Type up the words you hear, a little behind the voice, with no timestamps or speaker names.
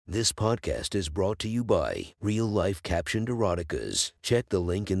This podcast is brought to you by Real Life Captioned Eroticas. Check the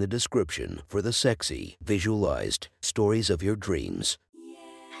link in the description for the sexy, visualized stories of your dreams.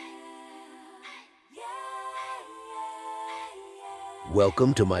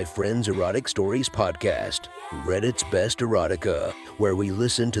 Welcome to my friend's Erotic Stories podcast, Reddit's Best Erotica, where we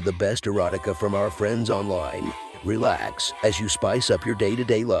listen to the best erotica from our friends online. Relax as you spice up your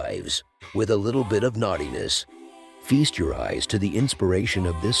day-to-day lives with a little bit of naughtiness. Feast your eyes to the inspiration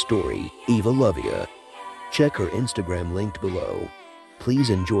of this story, Eva Lovia. Check her Instagram linked below. Please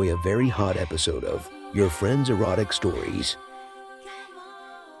enjoy a very hot episode of Your Friend's Erotic Stories.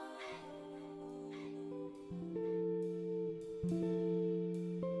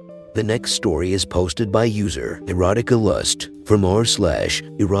 The next story is posted by user Erotica Lust from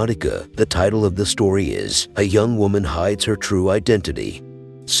r/erotica. The title of the story is A Young Woman Hides Her True Identity.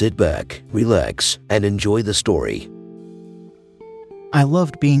 Sit back, relax, and enjoy the story. I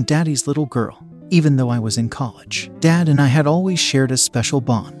loved being Daddy's little girl, even though I was in college. Dad and I had always shared a special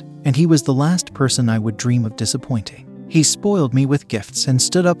bond, and he was the last person I would dream of disappointing. He spoiled me with gifts and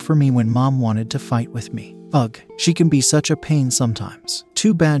stood up for me when Mom wanted to fight with me. Ugh, she can be such a pain sometimes.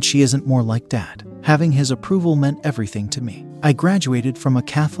 Too bad she isn't more like Dad. Having his approval meant everything to me. I graduated from a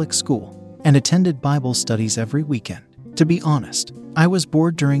Catholic school and attended Bible studies every weekend. To be honest, I was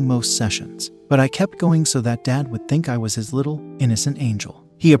bored during most sessions, but I kept going so that Dad would think I was his little, innocent angel.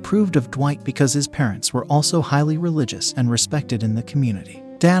 He approved of Dwight because his parents were also highly religious and respected in the community.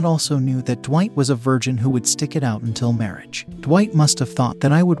 Dad also knew that Dwight was a virgin who would stick it out until marriage. Dwight must have thought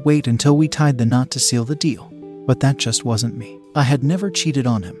that I would wait until we tied the knot to seal the deal, but that just wasn't me. I had never cheated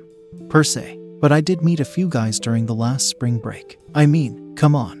on him, per se, but I did meet a few guys during the last spring break. I mean,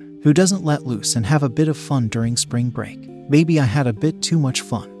 come on, who doesn't let loose and have a bit of fun during spring break? Maybe I had a bit too much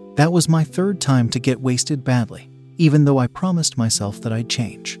fun. That was my third time to get wasted badly, even though I promised myself that I'd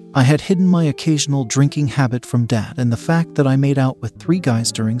change. I had hidden my occasional drinking habit from Dad and the fact that I made out with 3 guys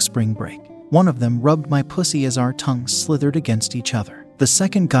during spring break. One of them rubbed my pussy as our tongues slithered against each other. The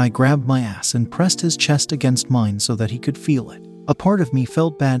second guy grabbed my ass and pressed his chest against mine so that he could feel it. A part of me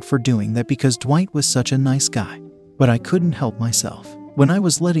felt bad for doing that because Dwight was such a nice guy, but I couldn't help myself. When I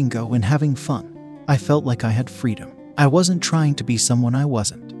was letting go and having fun, I felt like I had freedom. I wasn't trying to be someone I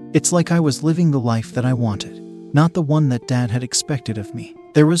wasn't. It's like I was living the life that I wanted, not the one that Dad had expected of me.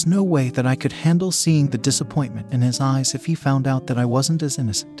 There was no way that I could handle seeing the disappointment in his eyes if he found out that I wasn't as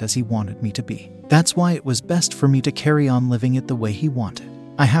innocent as he wanted me to be. That's why it was best for me to carry on living it the way he wanted.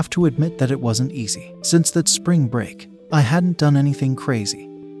 I have to admit that it wasn't easy. Since that spring break, I hadn't done anything crazy,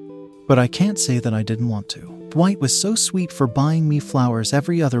 but I can't say that I didn't want to. Dwight was so sweet for buying me flowers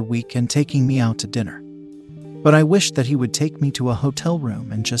every other week and taking me out to dinner, but I wished that he would take me to a hotel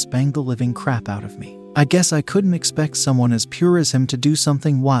room and just bang the living crap out of me. I guess I couldn't expect someone as pure as him to do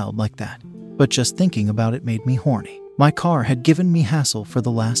something wild like that, but just thinking about it made me horny. My car had given me hassle for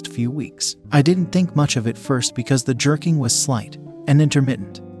the last few weeks. I didn't think much of it first because the jerking was slight and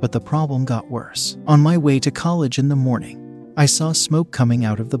intermittent, but the problem got worse. On my way to college in the morning, I saw smoke coming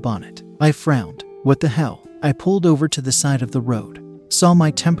out of the bonnet. I frowned. What the hell? I pulled over to the side of the road, saw my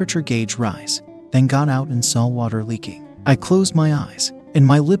temperature gauge rise, then got out and saw water leaking. I closed my eyes, and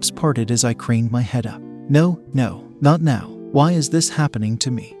my lips parted as I craned my head up. No, not now. Why is this happening to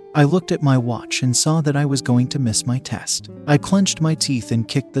me? I looked at my watch and saw that I was going to miss my test. I clenched my teeth and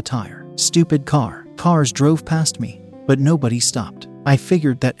kicked the tire. Stupid car. Cars drove past me, but nobody stopped. I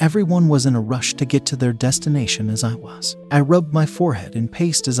figured that everyone was in a rush to get to their destination as I was. I rubbed my forehead and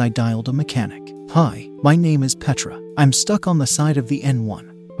paced as I dialed a mechanic. Hi, my name is Petra. I'm stuck on the side of the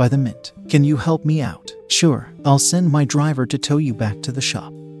N1 by the Mint. Can you help me out? Sure, I'll send my driver to tow you back to the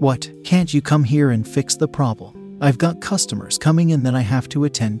shop. What? Can't you come here and fix the problem? I've got customers coming in that I have to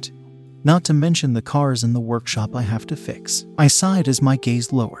attend to, not to mention the cars in the workshop I have to fix. I sighed as my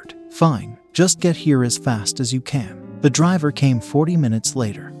gaze lowered. Fine, just get here as fast as you can. The driver came 40 minutes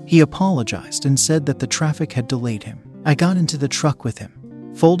later. He apologized and said that the traffic had delayed him. I got into the truck with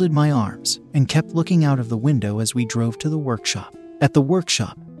him, folded my arms, and kept looking out of the window as we drove to the workshop. At the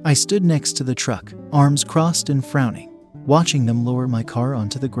workshop, I stood next to the truck, arms crossed and frowning, watching them lower my car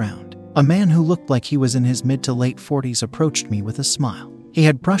onto the ground. A man who looked like he was in his mid to late 40s approached me with a smile. He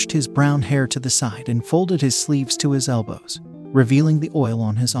had brushed his brown hair to the side and folded his sleeves to his elbows, revealing the oil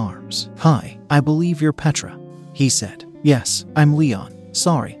on his arms. Hi, I believe you're Petra, he said. Yes, I'm Leon.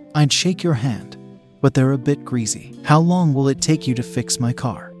 Sorry, I'd shake your hand, but they're a bit greasy. How long will it take you to fix my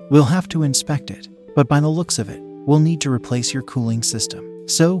car? We'll have to inspect it, but by the looks of it, we'll need to replace your cooling system.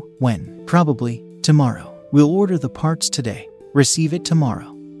 So, when? Probably tomorrow. We'll order the parts today, receive it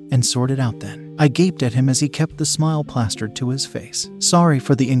tomorrow, and sort it out then. I gaped at him as he kept the smile plastered to his face. Sorry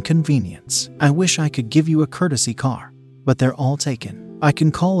for the inconvenience. I wish I could give you a courtesy car, but they're all taken. I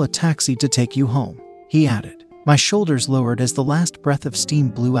can call a taxi to take you home, he added. My shoulders lowered as the last breath of steam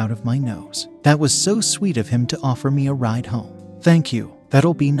blew out of my nose. That was so sweet of him to offer me a ride home. Thank you.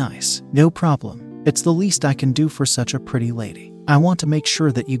 That'll be nice. No problem. It's the least I can do for such a pretty lady. I want to make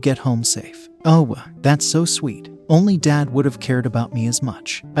sure that you get home safe. Oh, that's so sweet. Only Dad would have cared about me as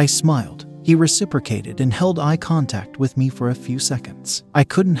much. I smiled. He reciprocated and held eye contact with me for a few seconds. I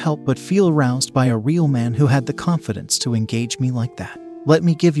couldn't help but feel aroused by a real man who had the confidence to engage me like that. Let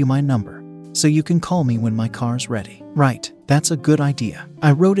me give you my number, so you can call me when my car's ready. Right, that's a good idea.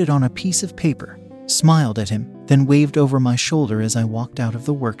 I wrote it on a piece of paper, smiled at him, then waved over my shoulder as I walked out of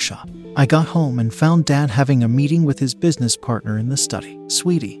the workshop. I got home and found Dad having a meeting with his business partner in the study.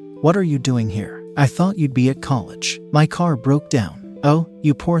 Sweetie, what are you doing here? I thought you'd be at college. My car broke down. Oh,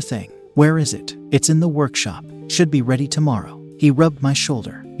 you poor thing. Where is it? It's in the workshop. Should be ready tomorrow. He rubbed my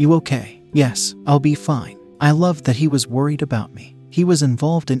shoulder. You okay? Yes, I'll be fine. I loved that he was worried about me. He was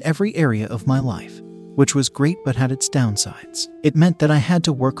involved in every area of my life, which was great but had its downsides. It meant that I had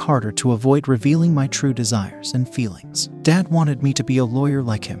to work harder to avoid revealing my true desires and feelings. Dad wanted me to be a lawyer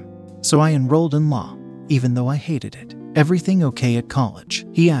like him, so I enrolled in law, even though I hated it. Everything okay at college?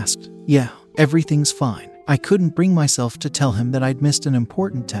 He asked. Yeah, everything's fine. I couldn't bring myself to tell him that I'd missed an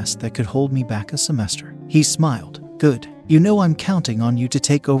important test that could hold me back a semester. He smiled. Good. You know I'm counting on you to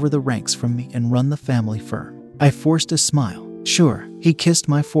take over the ranks from me and run the family firm. I forced a smile. Sure. He kissed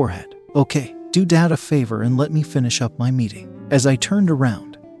my forehead. Okay, do Dad a favor and let me finish up my meeting. As I turned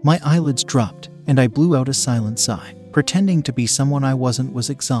around, my eyelids dropped and I blew out a silent sigh. Pretending to be someone I wasn't was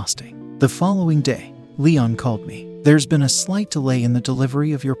exhausting. The following day, Leon called me. There's been a slight delay in the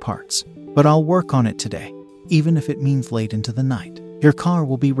delivery of your parts, but I'll work on it today, even if it means late into the night. Your car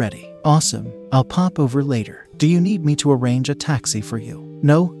will be ready. Awesome. I'll pop over later. Do you need me to arrange a taxi for you?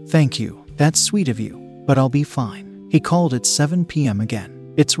 No, thank you. That's sweet of you, but I'll be fine. He called at 7 p.m.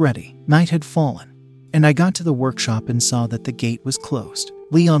 again. It's ready. Night had fallen, and I got to the workshop and saw that the gate was closed.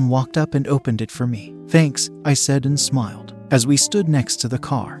 Leon walked up and opened it for me. Thanks, I said and smiled. As we stood next to the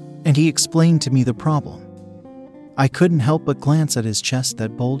car, and he explained to me the problem, I couldn't help but glance at his chest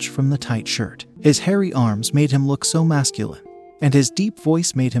that bulged from the tight shirt. His hairy arms made him look so masculine, and his deep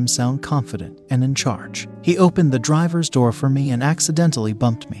voice made him sound confident and in charge. He opened the driver's door for me and accidentally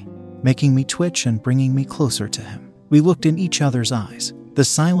bumped me, making me twitch and bringing me closer to him. We looked in each other's eyes, the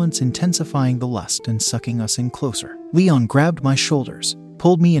silence intensifying the lust and sucking us in closer. Leon grabbed my shoulders,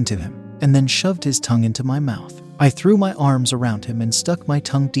 pulled me into him, and then shoved his tongue into my mouth. I threw my arms around him and stuck my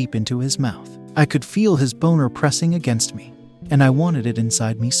tongue deep into his mouth. I could feel his boner pressing against me, and I wanted it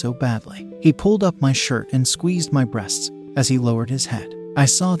inside me so badly. He pulled up my shirt and squeezed my breasts as he lowered his head. I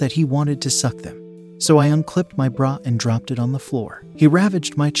saw that he wanted to suck them, so I unclipped my bra and dropped it on the floor. He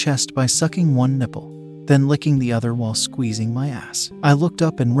ravaged my chest by sucking one nipple, then licking the other while squeezing my ass. I looked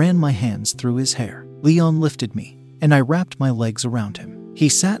up and ran my hands through his hair. Leon lifted me, and I wrapped my legs around him. He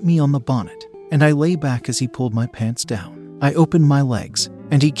sat me on the bonnet, and I lay back as he pulled my pants down. I opened my legs,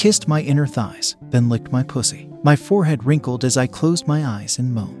 and he kissed my inner thighs, then licked my pussy. My forehead wrinkled as I closed my eyes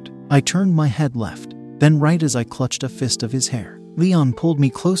and moaned. I turned my head left, then right as I clutched a fist of his hair. Leon pulled me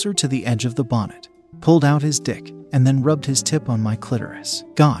closer to the edge of the bonnet, pulled out his dick, and then rubbed his tip on my clitoris.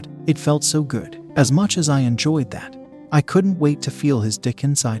 God, it felt so good. As much as I enjoyed that, I couldn't wait to feel his dick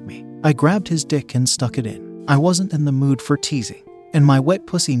inside me. I grabbed his dick and stuck it in. I wasn't in the mood for teasing, and my wet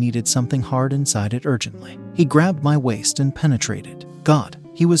pussy needed something hard inside it urgently. He grabbed my waist and penetrated. God,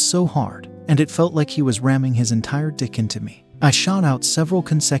 he was so hard, and it felt like he was ramming his entire dick into me. I shot out several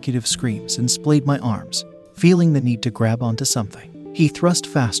consecutive screams and splayed my arms, feeling the need to grab onto something. He thrust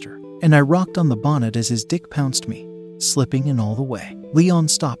faster, and I rocked on the bonnet as his dick pounced me, slipping in all the way. Leon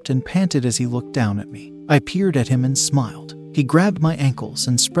stopped and panted as he looked down at me. I peered at him and smiled. He grabbed my ankles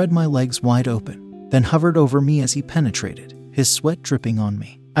and spread my legs wide open, then hovered over me as he penetrated, his sweat dripping on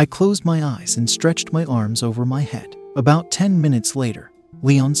me. I closed my eyes and stretched my arms over my head. About 10 minutes later,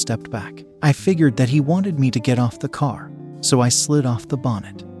 Leon stepped back. I figured that he wanted me to get off the car, so I slid off the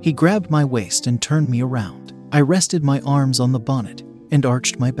bonnet. He grabbed my waist and turned me around. I rested my arms on the bonnet and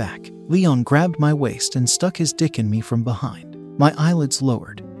arched my back. Leon grabbed my waist and stuck his dick in me from behind. My eyelids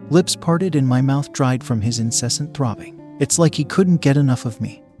lowered, lips parted and my mouth dried from his incessant throbbing. It's like he couldn't get enough of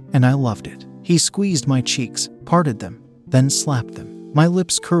me, and I loved it. He squeezed my cheeks, parted them, then slapped them. My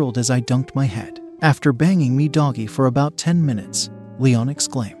lips curled as I dunked my head. After banging me doggy for about 10 minutes, Leon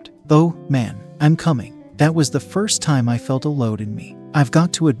exclaimed, "Oh, man, I'm coming." That was the first time I felt a load in me. I've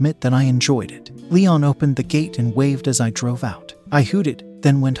got to admit that I enjoyed it. Leon opened the gate and waved as I drove out. I hooted,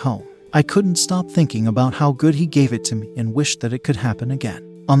 then went home. I couldn't stop thinking about how good he gave it to me and wished that it could happen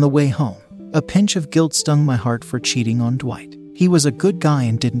again. On the way home, a pinch of guilt stung my heart for cheating on Dwight. He was a good guy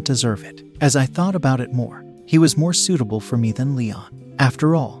and didn't deserve it. As I thought about it more, he was more suitable for me than Leon.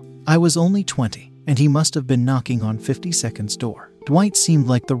 After all, I was only 20, and he must have been knocking on 52nd's door. Dwight seemed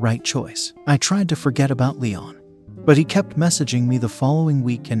like the right choice. I tried to forget about Leon, but he kept messaging me the following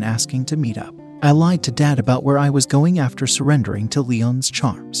week and asking to meet up. I lied to Dad about where I was going after surrendering to Leon's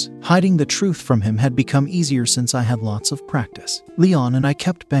charms. Hiding the truth from him had become easier since I had lots of practice. Leon and I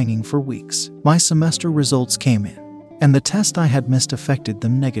kept banging for weeks. My semester results came in, and the test I had missed affected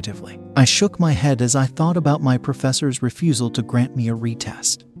them negatively. I shook my head as I thought about my professor's refusal to grant me a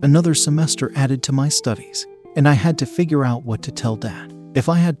retest. Another semester added to my studies, and I had to figure out what to tell Dad. If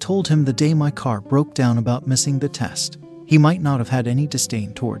I had told him the day my car broke down about missing the test, he might not have had any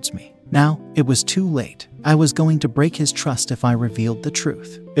disdain towards me. Now, it was too late. I was going to break his trust if I revealed the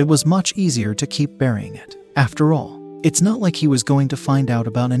truth. It was much easier to keep burying it. After all, it's not like he was going to find out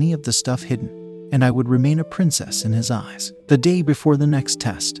about any of the stuff hidden, and I would remain a princess in his eyes. The day before the next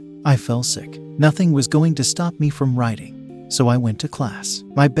test, I fell sick. Nothing was going to stop me from writing, so I went to class.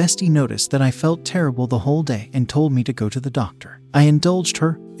 My bestie noticed that I felt terrible the whole day and told me to go to the doctor. I indulged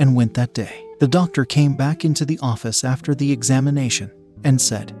her and went that day. The doctor came back into the office after the examination and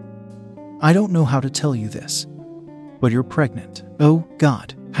said, "I don't know how to tell you this, but you're pregnant." Oh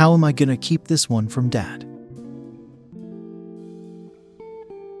God, how am I gonna keep this one from Dad?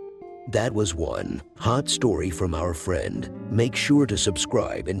 That was one hot story from our friend. Make sure to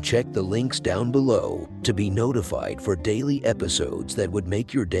subscribe and check the links down below to be notified for daily episodes that would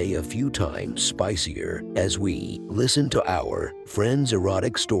make your day a few times spicier as we listen to our friends'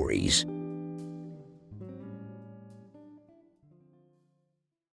 erotic stories.